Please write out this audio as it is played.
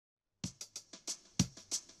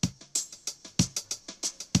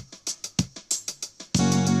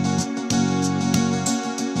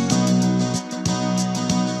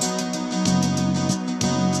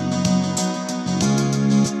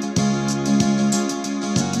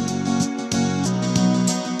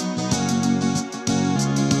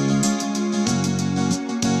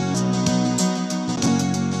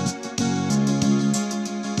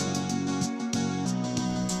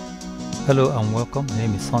Hello and welcome. My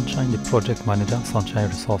name is Sunshine, the project manager, Sunshine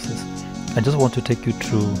Resources. I just want to take you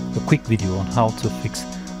through a quick video on how to fix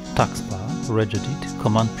taskbar, Regedit,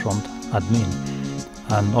 command prompt, admin,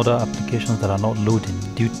 and other applications that are not loading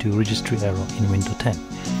due to registry error in Windows 10.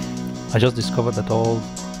 I just discovered that all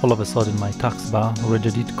of a sudden my taskbar,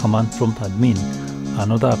 Regedit, command prompt, admin, and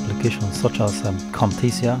other applications such as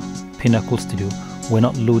Camtasia, Pinnacle Studio were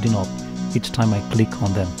not loading up each time I click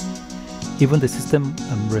on them. Even the system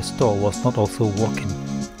restore was not also working.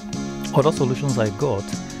 Other solutions I got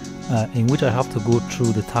in which I have to go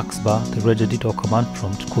through the taskbar, the Regedit or command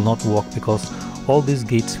prompt could not work because all these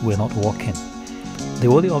gates were not working. The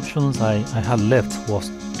only options I had left was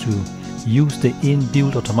to use the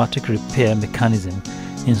inbuilt automatic repair mechanism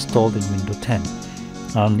installed in Windows 10.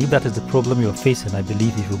 And if that is the problem you're facing, I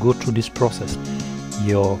believe if you go through this process,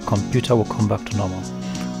 your computer will come back to normal.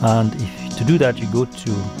 And to do that, you go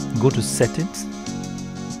to settings,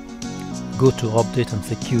 go to update and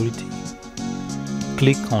security,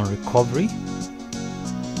 click on recovery.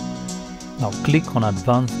 Now click on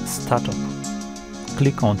advanced startup,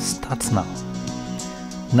 click on start now.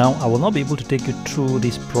 Now I will not be able to take you through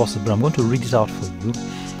this process, but I'm going to read it out for you.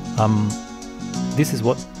 This is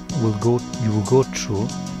what you will go through.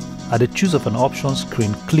 At the choose of an option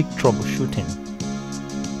screen, click troubleshooting.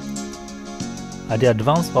 At the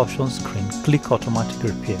advanced options screen, click automatic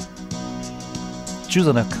repair. Choose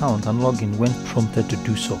an account and log in when prompted to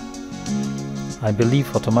do so. I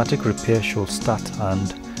believe automatic repair should start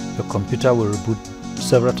and your computer will reboot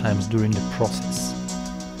several times during the process.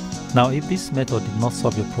 Now if this method did not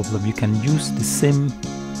solve your problem, you can use the same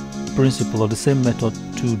principle or the same method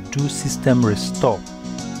to do system restore.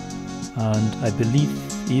 And I believe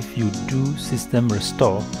if you do system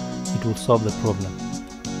restore, it will solve the problem.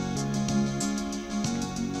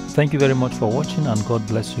 Thank you very much for watching and God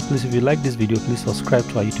bless you. Please, if you like this video, please subscribe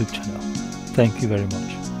to our YouTube channel. Thank you very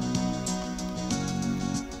much.